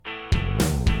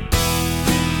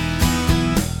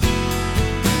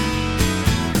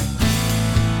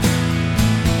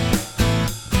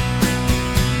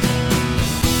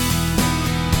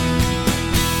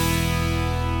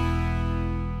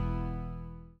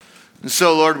And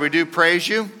so, Lord, we do praise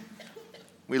you.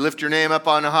 We lift your name up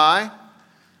on high.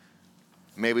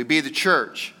 May we be the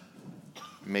church.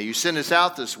 May you send us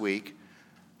out this week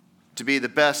to be the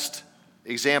best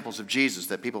examples of Jesus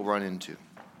that people run into.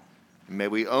 And may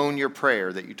we own your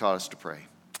prayer that you taught us to pray.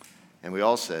 And we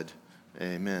all said,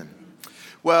 amen.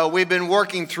 Well, we've been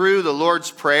working through the Lord's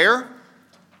Prayer,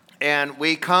 and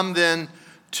we come then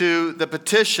to the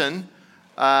petition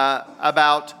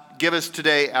about give us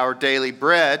today our daily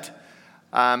bread.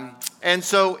 And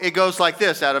so it goes like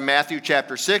this out of Matthew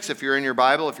chapter 6, if you're in your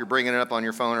Bible, if you're bringing it up on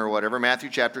your phone or whatever, Matthew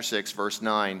chapter 6, verse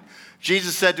 9.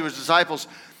 Jesus said to his disciples,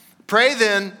 "Pray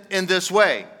then in this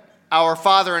way, Our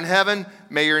Father in heaven,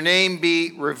 may your name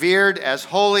be revered as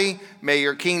holy, may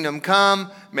your kingdom come,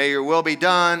 may your will be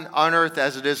done on earth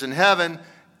as it is in heaven."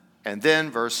 And then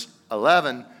verse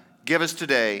 11, give us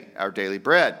today our daily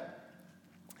bread.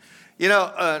 You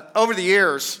know, over the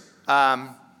years,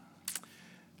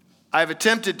 I've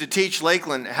attempted to teach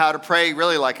Lakeland how to pray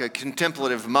really like a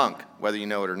contemplative monk, whether you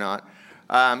know it or not.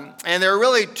 And there are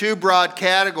really two broad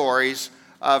categories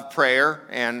of prayer.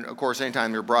 And of course,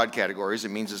 anytime there are broad categories, it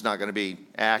means it's not going to be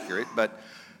accurate. But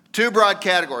two broad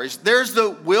categories. There's the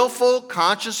willful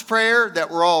conscious prayer that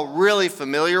we're all really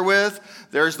familiar with.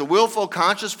 There's the willful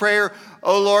conscious prayer,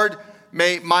 "Oh Lord,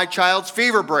 may my child's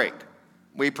fever break."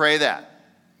 We pray that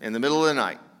in the middle of the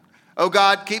night. "Oh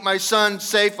God, keep my son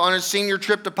safe on his senior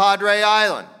trip to Padre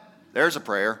Island." There's a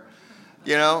prayer.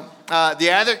 You know,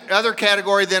 the other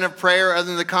category then of prayer, other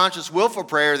than the conscious willful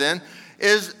prayer then,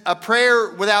 is a prayer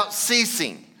without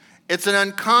ceasing. It's an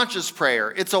unconscious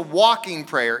prayer. It's a walking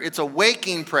prayer. It's a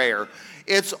waking prayer.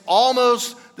 It's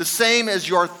almost the same as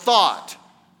your thought.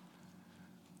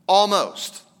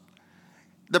 Almost.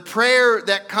 The prayer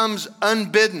that comes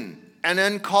unbidden and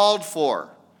uncalled for.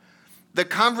 The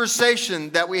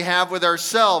conversation that we have with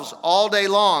ourselves all day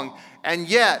long, and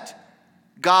yet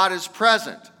God is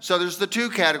present. So there's the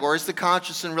two categories, the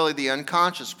conscious and really the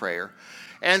unconscious prayer.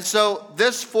 And so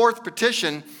this fourth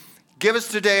petition, give us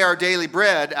today our daily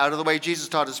bread, out of the way Jesus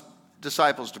taught his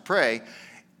disciples to pray,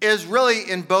 is really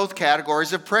in both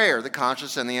categories of prayer, the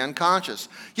conscious and the unconscious.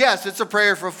 Yes, it's a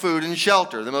prayer for food and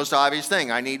shelter, the most obvious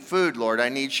thing. I need food, Lord. I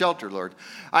need shelter, Lord.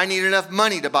 I need enough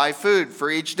money to buy food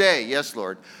for each day. Yes,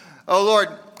 Lord. Oh, Lord,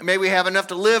 may we have enough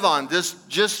to live on this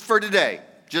just for today,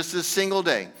 just this single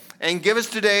day. And give us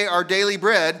today our daily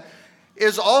bread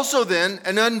is also then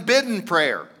an unbidden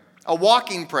prayer, a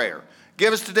walking prayer.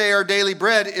 Give us today our daily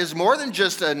bread is more than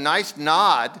just a nice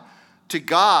nod to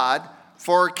God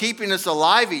for keeping us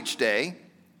alive each day.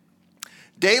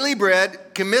 Daily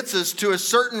bread commits us to a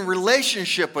certain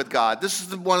relationship with God. This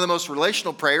is one of the most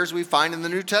relational prayers we find in the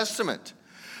New Testament.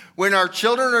 When our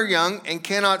children are young and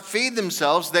cannot feed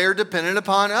themselves, they are dependent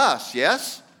upon us,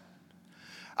 yes?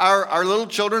 Our little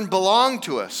children belong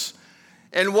to us.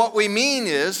 And what we mean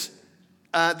is,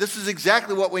 this is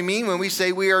exactly what we mean when we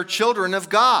say we are children of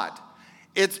God.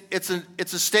 It's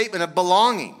a statement of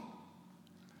belonging.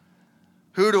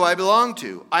 Who do I belong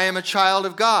to? I am a child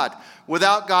of God.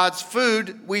 Without God's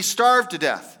food, we starve to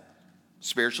death,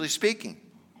 spiritually speaking.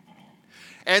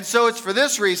 And so it's for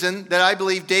this reason that I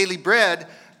believe daily bread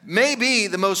may be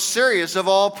the most serious of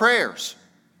all prayers.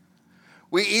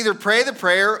 We either pray the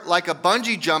prayer like a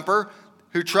bungee jumper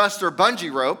who trusts their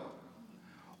bungee rope,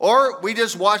 or we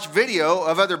just watch video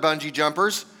of other bungee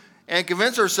jumpers and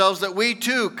convince ourselves that we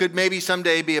too could maybe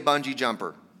someday be a bungee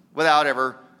jumper without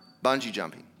ever bungee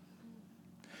jumping.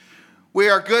 We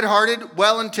are good-hearted,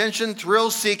 well-intentioned,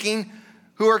 thrill-seeking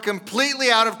who are completely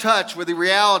out of touch with the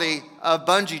reality of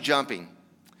bungee jumping.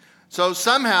 So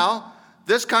somehow,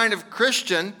 this kind of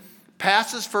Christian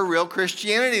passes for real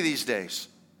Christianity these days.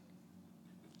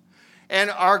 And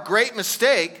our great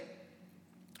mistake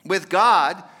with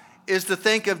God is to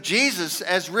think of Jesus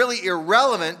as really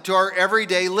irrelevant to our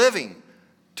everyday living,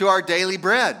 to our daily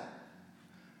bread.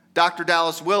 Dr.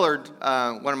 Dallas Willard,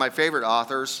 one of my favorite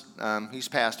authors, he's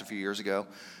passed a few years ago,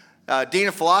 Dean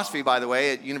of Philosophy, by the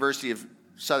way, at University of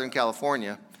Southern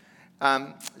California,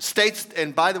 states,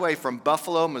 and by the way, from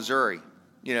Buffalo, Missouri,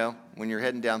 you know, when you're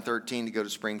heading down 13 to go to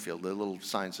Springfield, the little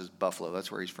sign says Buffalo.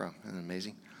 That's where he's from. Isn't that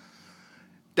amazing?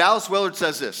 Dallas Willard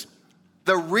says this: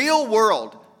 "The real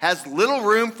world has little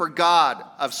room for God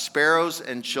of sparrows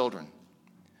and children.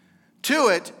 To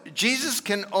it, Jesus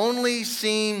can only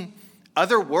seem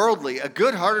otherworldly, a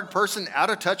good-hearted person out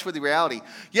of touch with reality.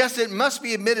 Yes, it must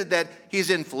be admitted that he's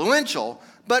influential,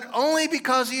 but only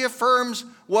because he affirms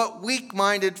what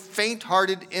weak-minded,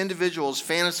 faint-hearted individuals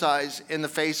fantasize in the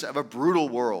face of a brutal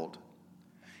world.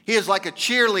 He is like a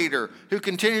cheerleader who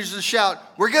continues to shout,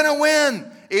 'We're going to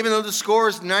win,' even though the score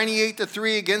is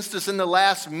 98-3 against us in the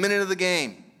last minute of the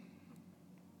game.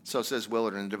 So says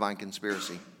Willard in The Divine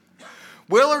Conspiracy.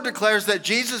 Willard declares that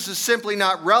Jesus is simply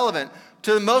not relevant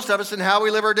to most of us in how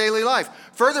we live our daily life.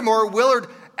 Furthermore, Willard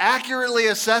accurately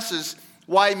assesses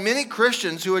why many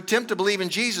Christians who attempt to believe in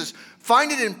Jesus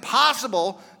find it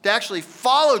impossible to actually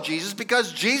follow Jesus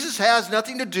because Jesus has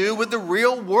nothing to do with the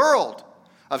real world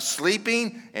of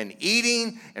sleeping and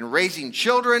eating and raising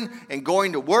children and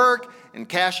going to work and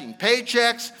cashing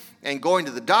paychecks and going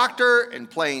to the doctor and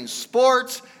playing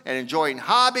sports and enjoying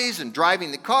hobbies and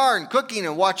driving the car and cooking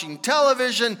and watching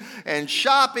television and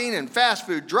shopping and fast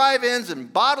food drive-ins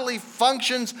and bodily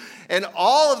functions and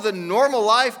all of the normal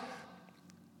life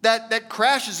that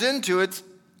crashes into it's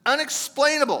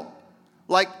unexplainable,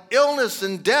 like illness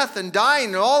and death and dying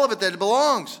and all of it that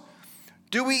belongs.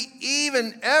 Do we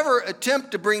even ever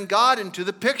attempt to bring God into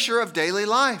the picture of daily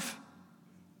life?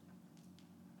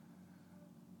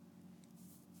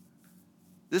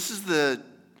 This is the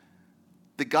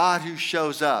God who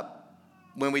shows up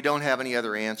when we don't have any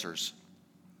other answers.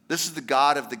 This is the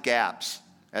God of the gaps,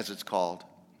 as it's called.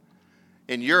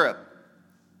 In Europe,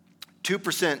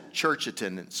 2% church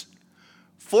attendance,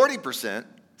 40%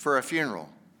 for a funeral,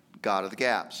 God of the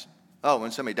gaps. Oh,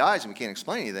 when somebody dies and we can't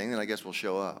explain anything, then I guess we'll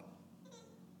show up.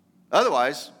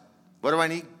 Otherwise, what do I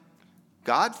need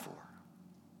God for?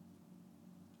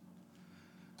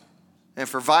 And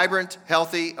for vibrant,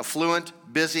 healthy, affluent,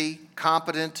 busy,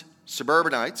 competent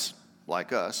suburbanites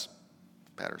like us,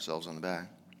 pat ourselves on the back,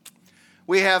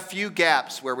 we have few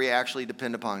gaps where we actually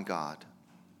depend upon God.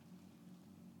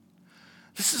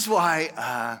 This is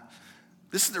why,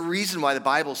 this is the reason why the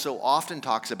Bible so often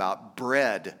talks about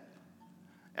bread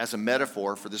as a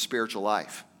metaphor for the spiritual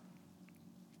life.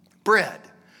 Bread.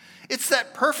 It's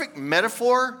that perfect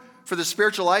metaphor for the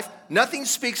spiritual life. Nothing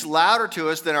speaks louder to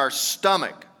us than our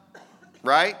stomach,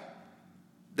 right?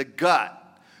 The gut.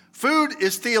 Food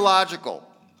is theological.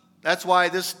 That's why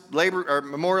this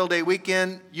Memorial Day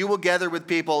weekend, you will gather with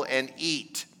people and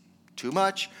eat. Too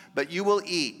much, but you will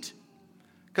eat.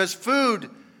 Because food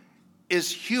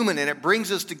is human and it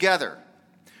brings us together.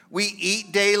 We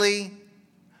eat daily.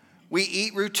 We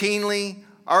eat routinely.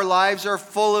 Our lives are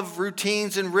full of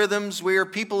routines and rhythms. We are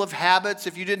people of habits.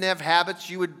 If you didn't have habits,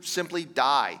 you would simply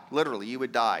die. Literally, you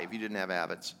would die if you didn't have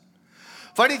habits.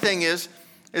 Funny thing is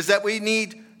that we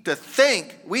need to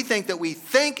think. We think that we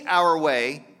think our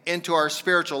way into our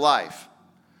spiritual life.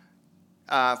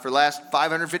 For the last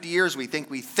 550 years, we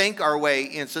think our way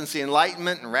in, since the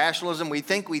Enlightenment and rationalism, we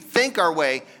think our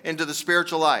way into the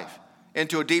spiritual life,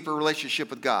 into a deeper relationship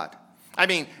with God. I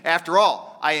mean, after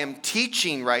all, I am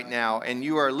teaching right now, and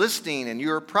you are listening, and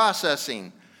you are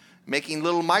processing, making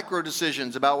little micro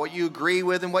decisions about what you agree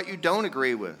with and what you don't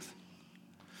agree with.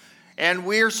 And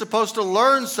we're supposed to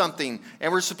learn something,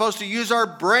 and we're supposed to use our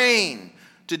brain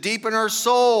to deepen our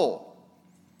soul.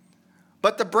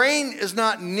 But the brain is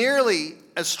not nearly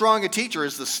as strong a teacher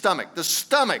as the stomach. The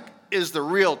stomach is the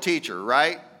real teacher,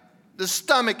 right? The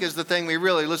stomach is the thing we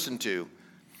really listen to.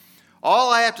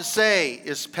 All I have to say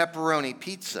is pepperoni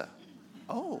pizza.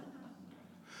 Oh,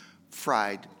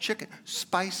 fried chicken,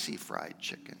 spicy fried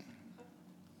chicken.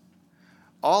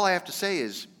 All I have to say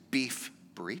is beef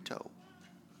burrito,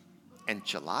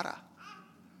 enchilada,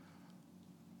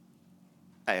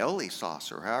 aioli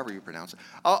sauce, or however you pronounce it.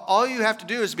 All you have to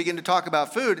do is begin to talk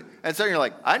about food, and so you're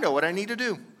like, I know what I need to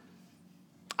do.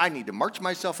 I need to march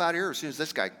myself out here as soon as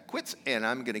this guy quits, and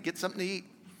I'm going to get something to eat.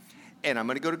 And I'm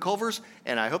going to go to Culver's,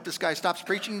 and I hope this guy stops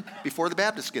preaching before the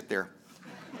Baptists get there.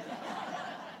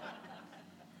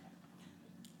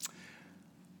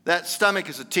 That stomach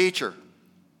is a teacher.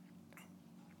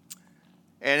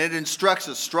 And it instructs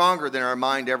us stronger than our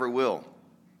mind ever will.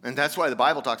 And that's why the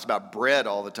Bible talks about bread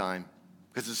all the time,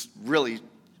 because it's really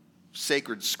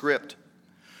sacred script.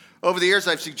 Over the years,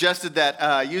 I've suggested that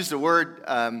I use the word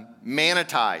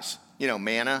manatize. You know,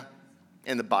 manna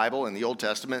in the Bible, in the Old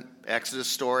Testament, Exodus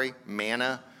story,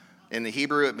 manna. In the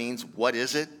Hebrew, it means, what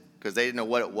is it? Because they didn't know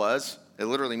what it was. It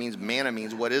literally means, manna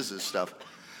means, what is this stuff?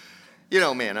 You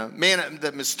know, manna. Manna,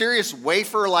 the mysterious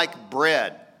wafer-like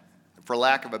bread, for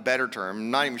lack of a better term.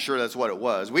 I'm not even sure that's what it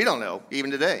was. We don't know,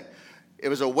 even today. It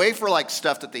was a wafer-like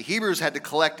stuff that the Hebrews had to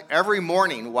collect every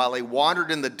morning while they wandered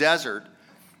in the desert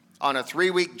on a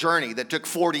 3-week journey that took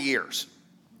 40 years.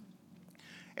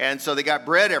 And so they got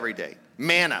bread every day.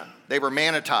 Manna. They were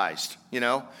manatized, you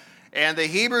know. And the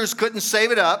Hebrews couldn't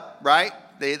save it up, right?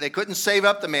 They couldn't save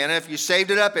up the manna. If you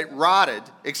saved it up, it rotted,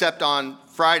 except on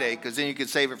Friday, because then you could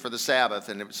save it for the Sabbath,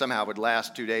 and it somehow would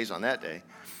last 2 days on that day.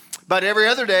 But every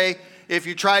other day, if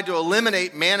you tried to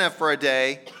eliminate manna for a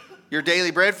day, your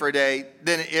daily bread for a day,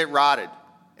 then it rotted,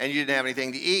 and you didn't have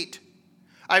anything to eat.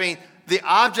 I mean, The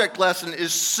object lesson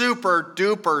is super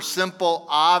duper simple,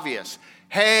 obvious.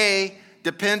 Hey,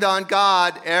 depend on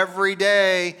God every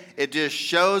day. It just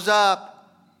shows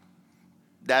up.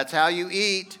 That's how you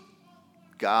eat.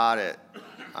 Got it.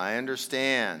 I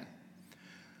understand.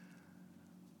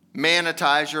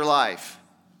 Manitize your life.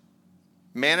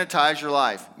 Manitize your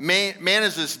life. Man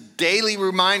is this daily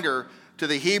reminder to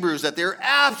the Hebrews that they're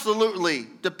absolutely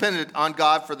dependent on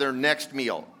God for their next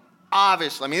meal.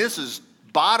 Obviously, I mean, this is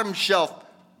bottom shelf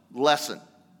lesson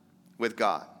with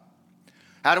God.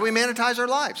 How do we manitize our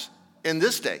lives in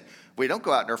this day? We don't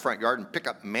go out in our front yard and pick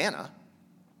up manna,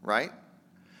 right?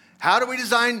 How do we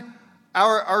design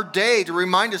our day to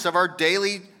remind us of our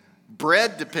daily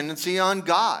bread dependency on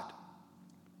God?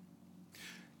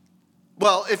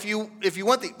 Well, if you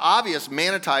want the obvious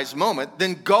manitized moment,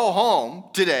 then go home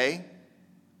today,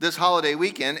 this holiday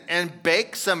weekend, and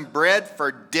bake some bread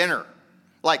for dinner.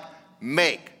 Like,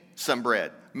 make some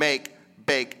bread.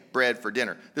 Bake bread for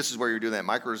dinner. This is where you're doing that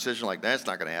micro decision, like, that's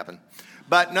not going to happen.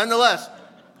 But nonetheless,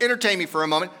 entertain me for a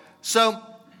moment. So,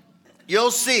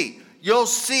 you'll see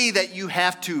that you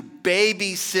have to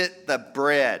babysit the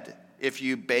bread if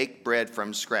you bake bread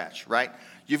from scratch, right?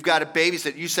 You've got to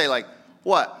babysit. You say, like,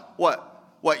 what?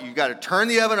 You got to turn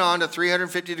the oven on to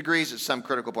 350 degrees at some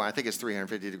critical point. I think it's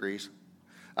 350 degrees.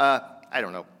 I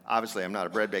don't know. Obviously, I'm not a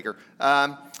bread baker.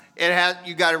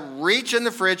 You got to reach in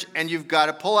the fridge and you've got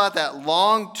to pull out that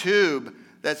long tube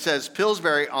that says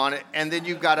Pillsbury on it, and then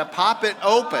you've got to pop it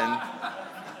open,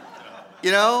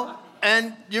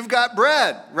 and you've got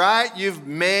bread, right? You've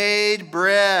made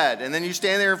bread. And then you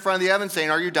stand there in front of the oven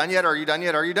saying, are you done yet? Are you done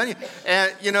yet? Are you done yet?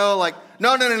 And, no.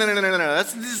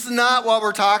 This is not what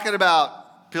we're talking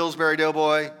about, Pillsbury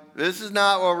Doughboy. This is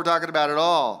not what we're talking about at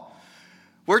all.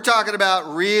 We're talking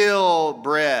about real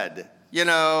bread.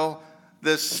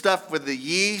 This stuff with the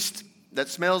yeast that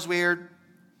smells weird,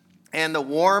 and the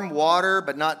warm water,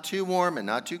 but not too warm and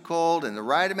not too cold, and the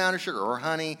right amount of sugar or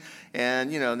honey.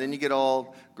 And, then you get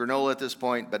all granola at this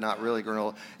point, but not really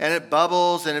granola. And it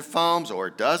bubbles and it foams, or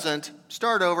it doesn't.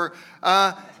 Start over.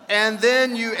 And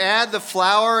then you add the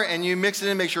flour and you mix it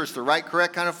in, make sure it's the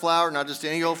correct kind of flour, not just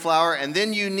any old flour. And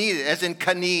then you knead it, as in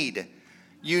knead.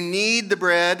 You knead the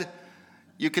bread.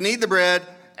 You knead the bread,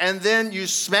 and then you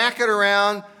smack it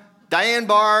around. Diane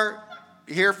Barr,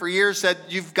 here for years, said,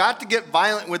 you've got to get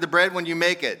violent with the bread when you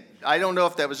make it. I don't know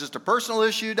if that was just a personal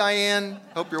issue, Diane.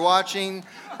 Hope you're watching.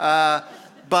 But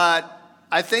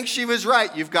I think she was right.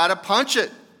 You've got to punch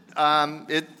it.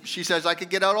 She says, I could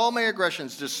get out all my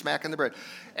aggressions just smacking the bread.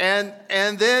 And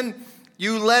then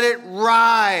you let it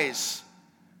rise,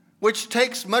 which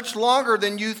takes much longer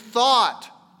than you thought.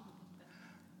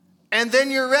 And then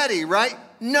you're ready, right?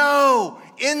 No.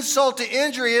 Insult to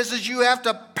injury is you have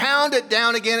to pound it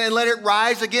down again and let it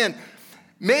rise again.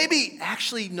 Maybe,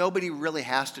 actually, nobody really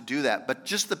has to do that, but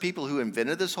just the people who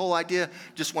invented this whole idea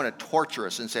just want to torture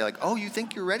us and say, like, oh, you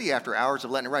think you're ready after hours of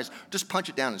letting it rise? Just punch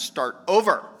it down and start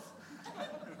over.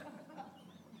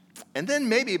 And then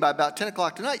maybe by about 10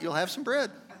 o'clock tonight, you'll have some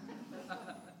bread.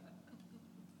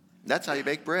 That's how you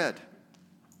bake bread.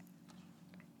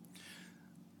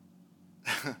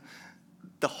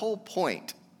 The whole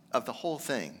point of the whole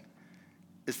thing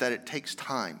is that it takes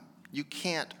time. You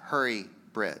can't hurry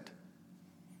bread.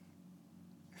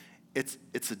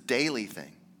 It's a daily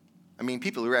thing. I mean,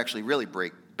 people who actually really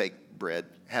bake bread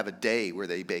have a day where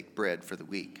they bake bread for the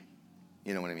week.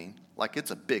 You know what I mean? Like,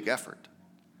 it's a big effort.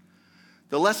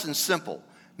 The lesson's simple.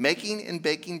 Making and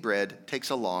baking bread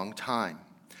takes a long time.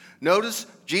 Notice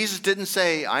Jesus didn't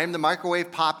say, I am the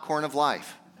microwave popcorn of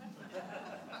life.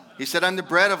 He said, I'm the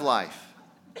bread of life.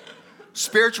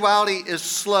 Spirituality is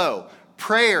slow.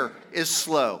 Prayer is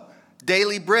slow.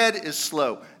 Daily bread is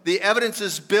slow. The evidence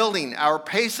is building. Our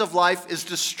pace of life is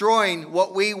destroying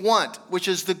what we want, which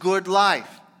is the good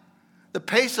life. The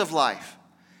pace of life.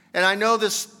 And I know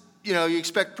this, you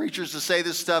expect preachers to say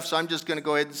this stuff, so I'm just going to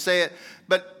go ahead and say it.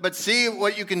 But see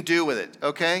what you can do with it,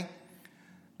 okay?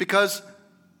 Because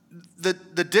the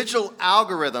digital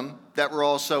algorithm that we're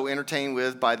all so entertained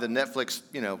with by the Netflix,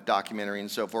 documentary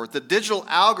and so forth, the digital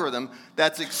algorithm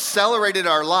that's accelerated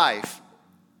our life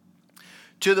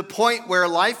to the point where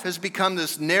life has become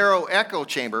this narrow echo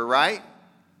chamber, right?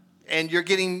 And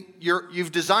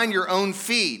you've designed your own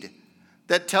feed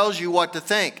that tells you what to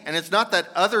think. And it's not that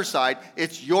other side,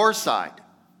 it's your side,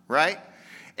 right?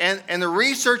 And the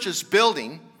research is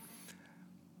building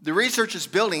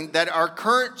that our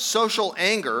current social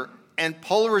anger and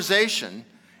polarization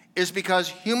is because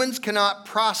humans cannot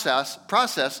process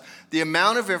the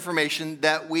amount of information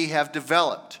that we have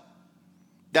developed.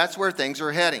 That's where things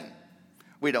are heading.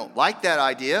 We don't like that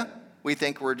idea. We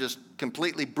think we're just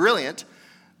completely brilliant.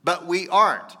 But we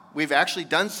aren't. We've actually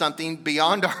done something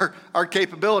beyond our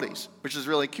capabilities, which is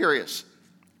really curious,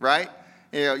 right?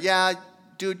 Yeah,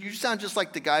 dude, you sound just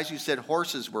like the guys who said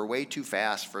horses were way too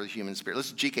fast for the human spirit.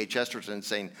 Listen to G.K. Chesterton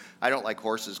saying, I don't like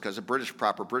horses because a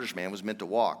proper British man was meant to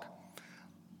walk.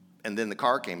 And then the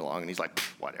car came along and he's like,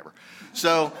 whatever.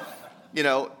 So,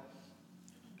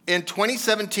 in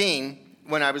 2017,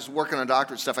 when I was working on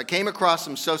doctorate stuff, I came across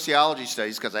some sociology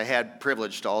studies because I had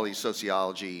privilege to all these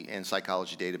sociology and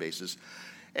psychology databases.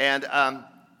 And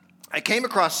I came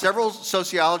across several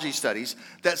sociology studies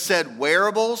that said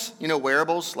wearables,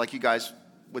 wearables like you guys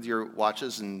with your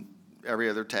watches and every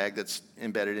other tag that's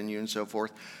embedded in you and so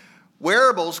forth,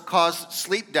 wearables cause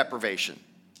sleep deprivation.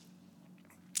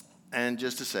 And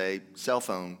just to say, cell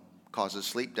phone causes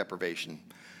sleep deprivation.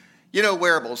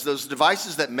 Wearables, those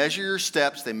devices that measure your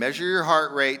steps, they measure your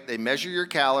heart rate, they measure your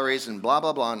calories, and blah,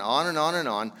 blah, blah, and on and on and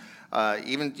on.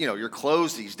 Even, your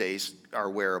clothes these days are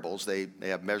wearables. They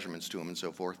have measurements to them and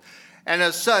so forth. And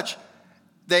as such,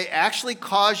 they actually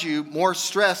cause you more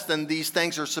stress than these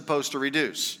things are supposed to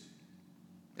reduce,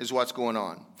 is what's going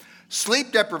on.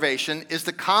 Sleep deprivation is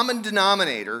the common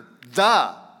denominator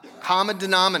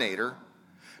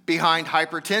behind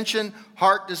hypertension,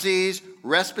 heart disease,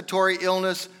 respiratory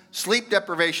illness. Sleep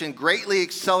deprivation greatly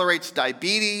accelerates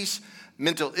diabetes,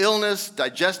 mental illness,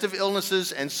 digestive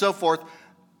illnesses, and so forth.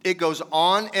 It goes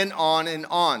on and on and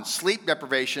on. Sleep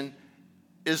deprivation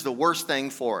is the worst thing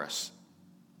for us.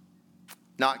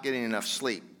 Not getting enough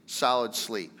sleep, solid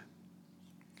sleep.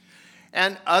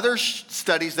 And other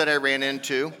studies that I ran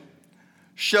into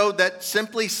showed that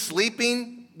simply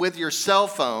sleeping with your cell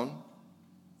phone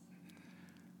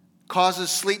causes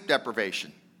sleep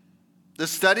deprivation. The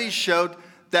studies showed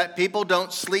that people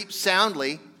don't sleep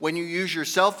soundly when you use your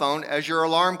cell phone as your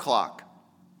alarm clock.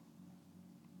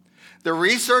 The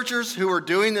researchers who were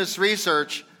doing this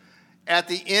research at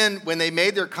the end, when they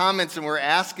made their comments and were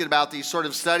asking about these sort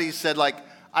of studies, said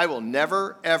I will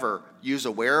never, ever use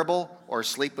a wearable or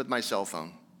sleep with my cell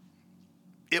phone.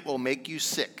 It will make you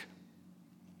sick.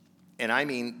 And I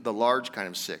mean the large kind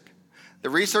of sick. The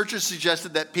researchers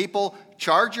suggested that people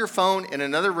charge your phone in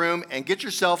another room and get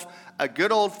yourself a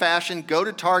good old-fashioned go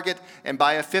to Target and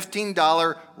buy a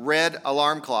 $15 red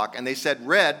alarm clock. And they said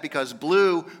red because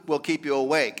blue will keep you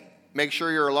awake. Make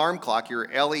sure your alarm clock, your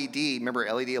LED, remember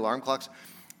LED alarm clocks,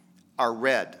 are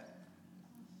red.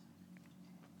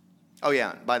 Oh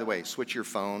yeah, by the way, switch your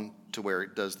phone to where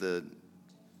it does the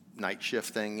night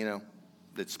shift thing,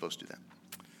 that's supposed to do that.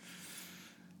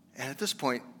 And at this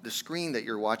point, the screen that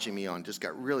you're watching me on just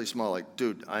got really small.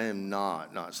 Dude, I am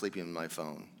not sleeping with my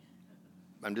phone.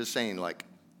 I'm just saying,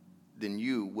 then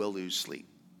you will lose sleep.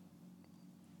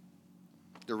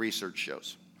 The research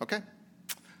shows. Okay?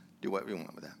 Do what you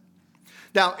want with that.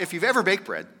 Now, if you've ever baked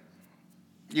bread,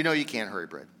 you know you can't hurry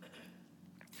bread.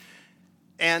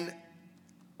 And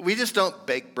we just don't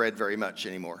bake bread very much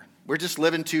anymore. We're just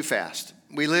living too fast.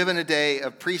 We live in a day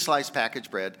of pre-sliced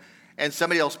packaged bread, and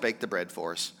somebody else baked the bread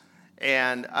for us.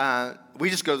 And we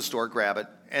just go to the store, grab it,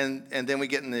 and then we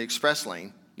get in the express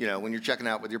lane, when you're checking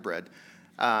out with your bread.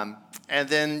 And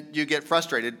then you get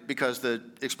frustrated because the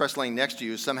express lane next to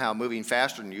you is somehow moving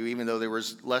faster than you, even though there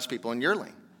was less people in your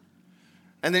lane.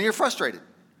 And then you're frustrated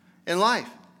in life.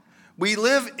 We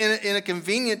live in a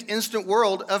convenient, instant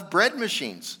world of bread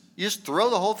machines. You just throw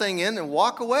the whole thing in and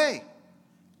walk away.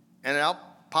 And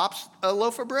out pops a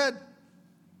loaf of bread.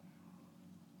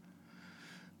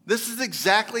 This is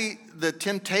exactly the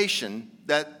temptation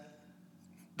that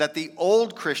the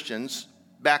old Christians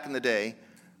back in the day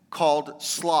called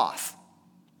sloth.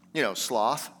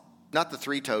 Sloth, not the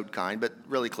three-toed kind, but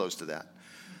really close to that.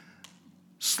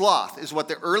 Sloth is what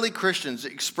the early Christians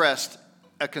expressed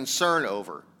a concern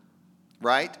over,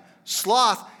 right?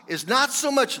 Sloth is not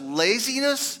so much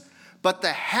laziness, but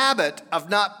the habit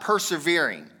of not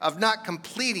persevering, of not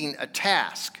completing a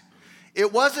task.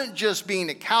 It wasn't just being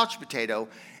a couch potato.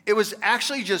 It was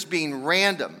actually just being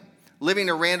random, living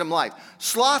a random life.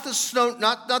 Sloth is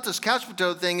not this couch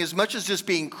potato thing as much as just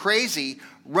being crazy,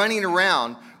 running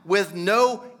around with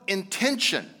no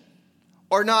intention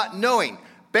or not knowing.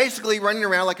 Basically running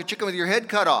around like a chicken with your head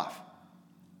cut off.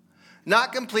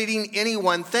 Not completing any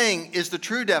one thing is the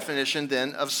true definition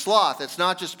then of sloth. It's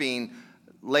not just being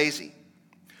lazy.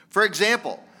 For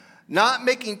example, not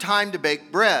making time to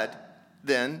bake bread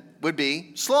then would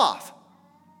be sloth,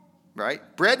 right?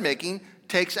 Bread making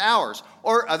takes hours,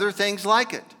 or other things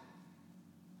like it.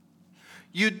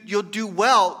 You'll do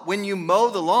well when you mow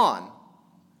the lawn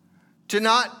to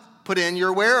not put in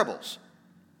your wearables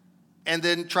and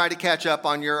then try to catch up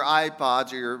on your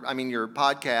iPods or your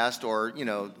podcast or,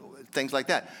 things like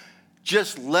that.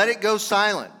 Just let it go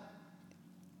silent.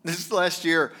 This last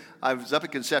year, I was up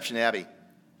at Conception Abbey,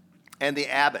 and the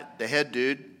abbot, the head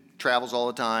dude, travels all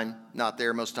the time, not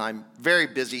there most of the time, very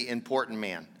busy, important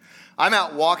man. I'm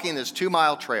out walking this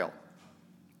 2-mile trail.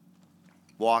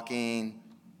 Walking,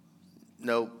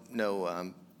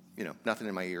 nothing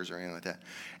in my ears or anything like that.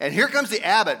 And here comes the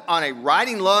abbot on a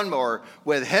riding lawnmower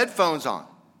with headphones on.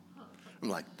 I'm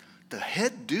like, the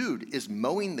head dude is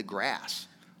mowing the grass.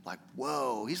 Like,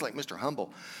 whoa, he's like Mr.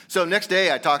 Humble. So next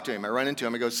day I talk to him. I run into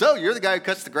him. I go, so you're the guy who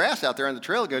cuts the grass out there on the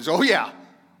trail? He goes, oh,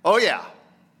 yeah.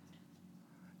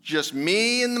 Just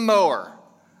me and the mower.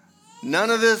 None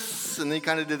of this. And he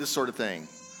kind of did this sort of thing.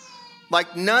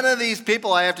 Like, none of these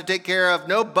people I have to take care of.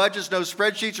 No budgets, no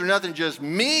spreadsheets or nothing. Just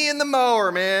me and the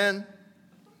mower, man.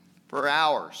 For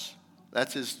hours.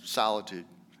 That's his solitude.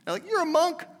 I'm like, you're a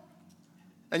monk.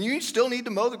 And you still need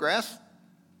to mow the grass?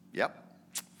 Yep.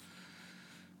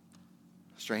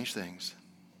 Strange things.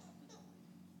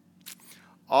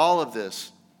 All of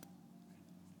this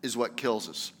is what kills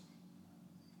us.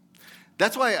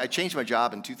 That's why I changed my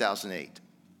job in 2008.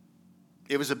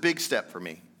 It was a big step for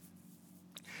me.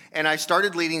 And I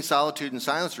started leading solitude and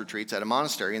silence retreats at a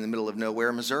monastery in the middle of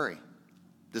nowhere, Missouri.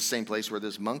 The same place where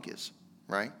this monk is,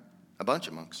 right? A bunch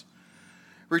of monks.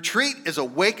 Retreat is a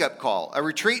wake-up call. A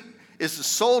retreat is the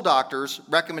soul doctor's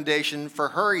recommendation for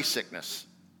hurry sickness.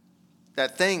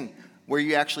 That thing where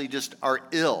you actually just are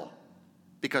ill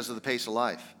because of the pace of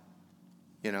life,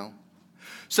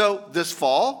 So this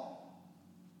fall,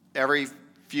 every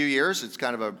few years, it's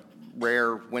kind of a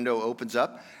rare window opens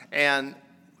up. And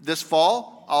this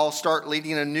fall, I'll start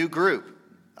leading a new group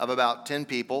of about 10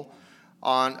 people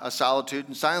on a solitude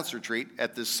and silence retreat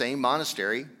at this same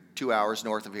monastery, 2 hours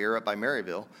north of here up by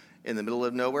Maryville, in the middle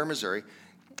of nowhere, Missouri.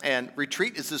 And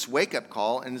retreat is this wake-up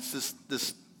call, and it's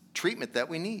this treatment that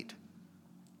we need.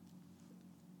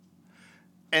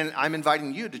 And I'm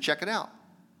inviting you to check it out.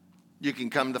 You can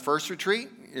come to the first retreat.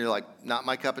 You're like, not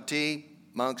my cup of tea,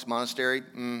 monks, monastery.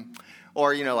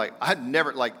 Or, I'd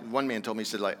never, like one man told me, he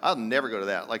said, I'll never go to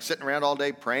that. Like sitting around all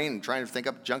day praying and trying to think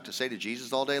up junk to say to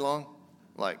Jesus all day long.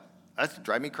 Like, that's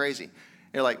drive me crazy. And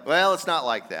you're like, well, it's not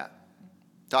like that.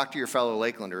 Talk to your fellow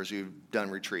Lakelanders who've done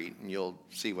retreat, and you'll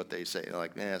see what they say. They're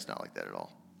like, it's not like that at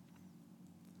all.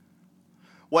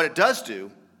 What it does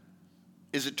do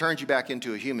is it turns you back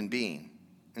into a human being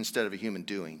instead of a human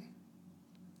doing.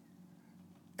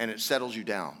 And it settles you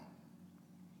down.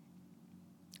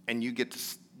 And you get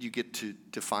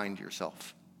to find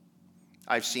yourself.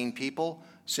 I've seen people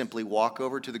simply walk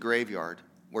over to the graveyard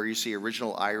where you see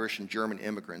original Irish and German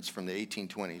immigrants from the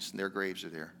 1820s, and their graves are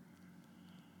there.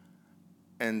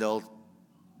 And they'll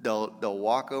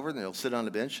walk over and they'll sit on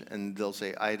the bench and they'll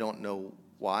say, I don't know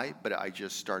why, but I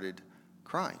just started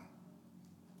crying.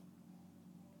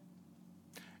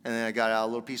 And then I got out a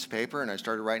little piece of paper and I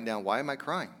started writing down, why am I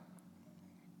crying?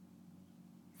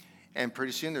 And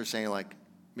pretty soon they're saying,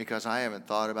 because I haven't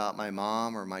thought about my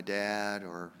mom or my dad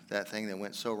or that thing that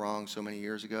went so wrong so many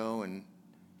years ago and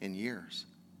in years.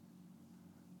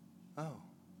 Oh.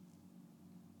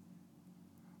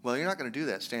 Well, you're not going to do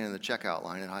that standing in the checkout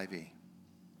line at Hy-Vee.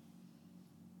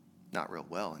 Not real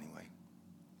well, anyway.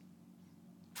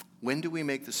 When do we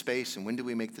make the space and when do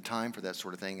we make the time for that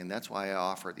sort of thing? And that's why I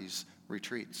offer these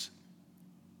retreats.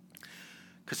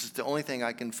 Because it's the only thing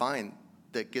I can find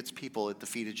that gets people at the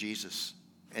feet of Jesus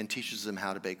and teaches them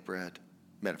how to bake bread,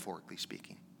 metaphorically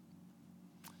speaking.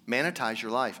 Manitize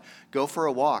your life. Go for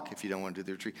a walk if you don't want to do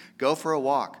the retreat. Go for a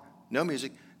walk. No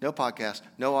music, no podcast,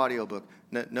 no audiobook,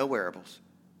 no wearables.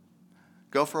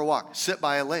 Go for a walk. Sit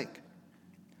by a lake.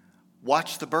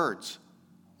 Watch the birds.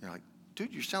 You're like,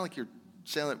 dude, you sound like you're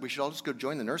saying that we should all just go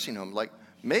join the nursing home. Like,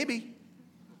 maybe.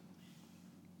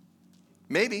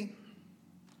 Maybe.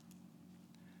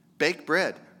 Bake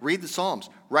bread. Read the Psalms.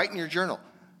 Write in your journal.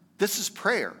 This is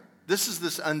prayer. This is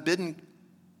this unbidden,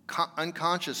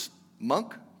 unconscious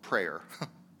monk prayer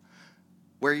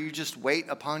where you just wait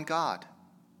upon God.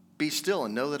 Be still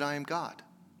and know that I am God.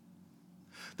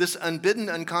 This unbidden,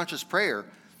 unconscious prayer,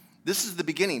 this is the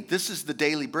beginning. This is the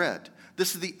daily bread.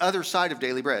 This is the other side of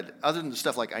daily bread. Other than the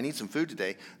stuff like, I need some food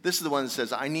today, this is the one that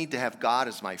says, I need to have God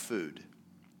as my food.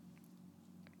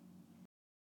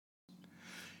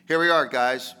 Here we are,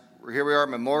 guys. Here we are,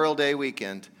 Memorial Day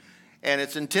weekend. And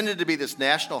it's intended to be this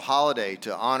national holiday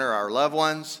to honor our loved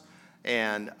ones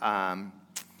and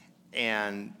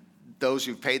those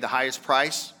who've paid the highest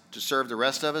price to serve the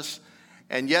rest of us.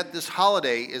 And yet this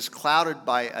holiday is clouded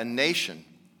by a nation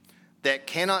that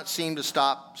cannot seem to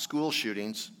stop school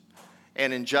shootings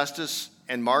and injustice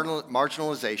and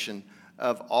marginalization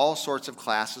of all sorts of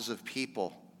classes of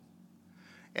people.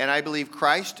 And I believe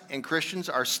Christ and Christians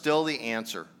are still the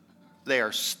answer. They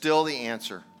are still the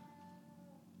answer.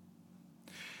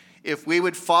 If we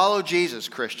would follow Jesus,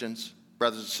 Christians,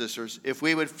 brothers and sisters, if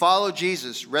we would follow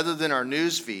Jesus rather than our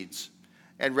news feeds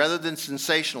and rather than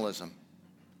sensationalism,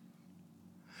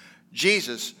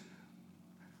 Jesus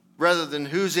rather than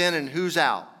who's in and who's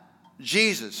out,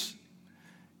 Jesus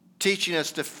teaching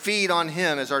us to feed on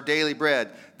him as our daily bread,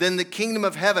 then the kingdom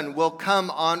of heaven will come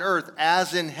on earth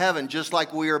as in heaven, just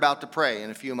like we are about to pray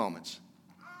in a few moments.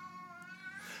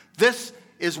 This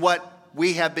is what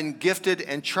we have been gifted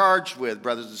and charged with,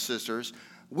 brothers and sisters.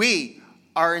 We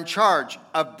are in charge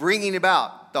of bringing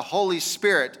about the Holy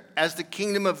Spirit as the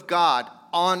kingdom of God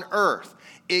on earth.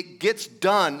 It gets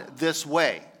done this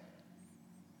way.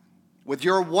 With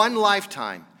your one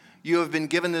lifetime, you have been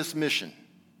given this mission.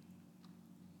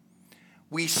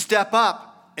 We step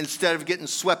up instead of getting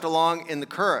swept along in the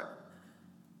current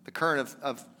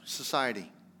of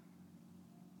society.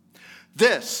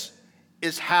 This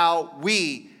is how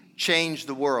we change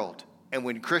the world. And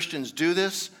when Christians do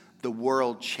this, the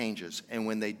world changes. And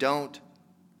when they don't,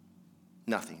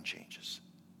 nothing changes.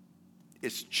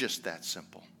 It's just that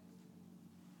simple.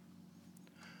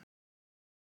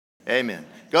 Amen.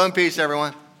 Go in peace,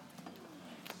 everyone.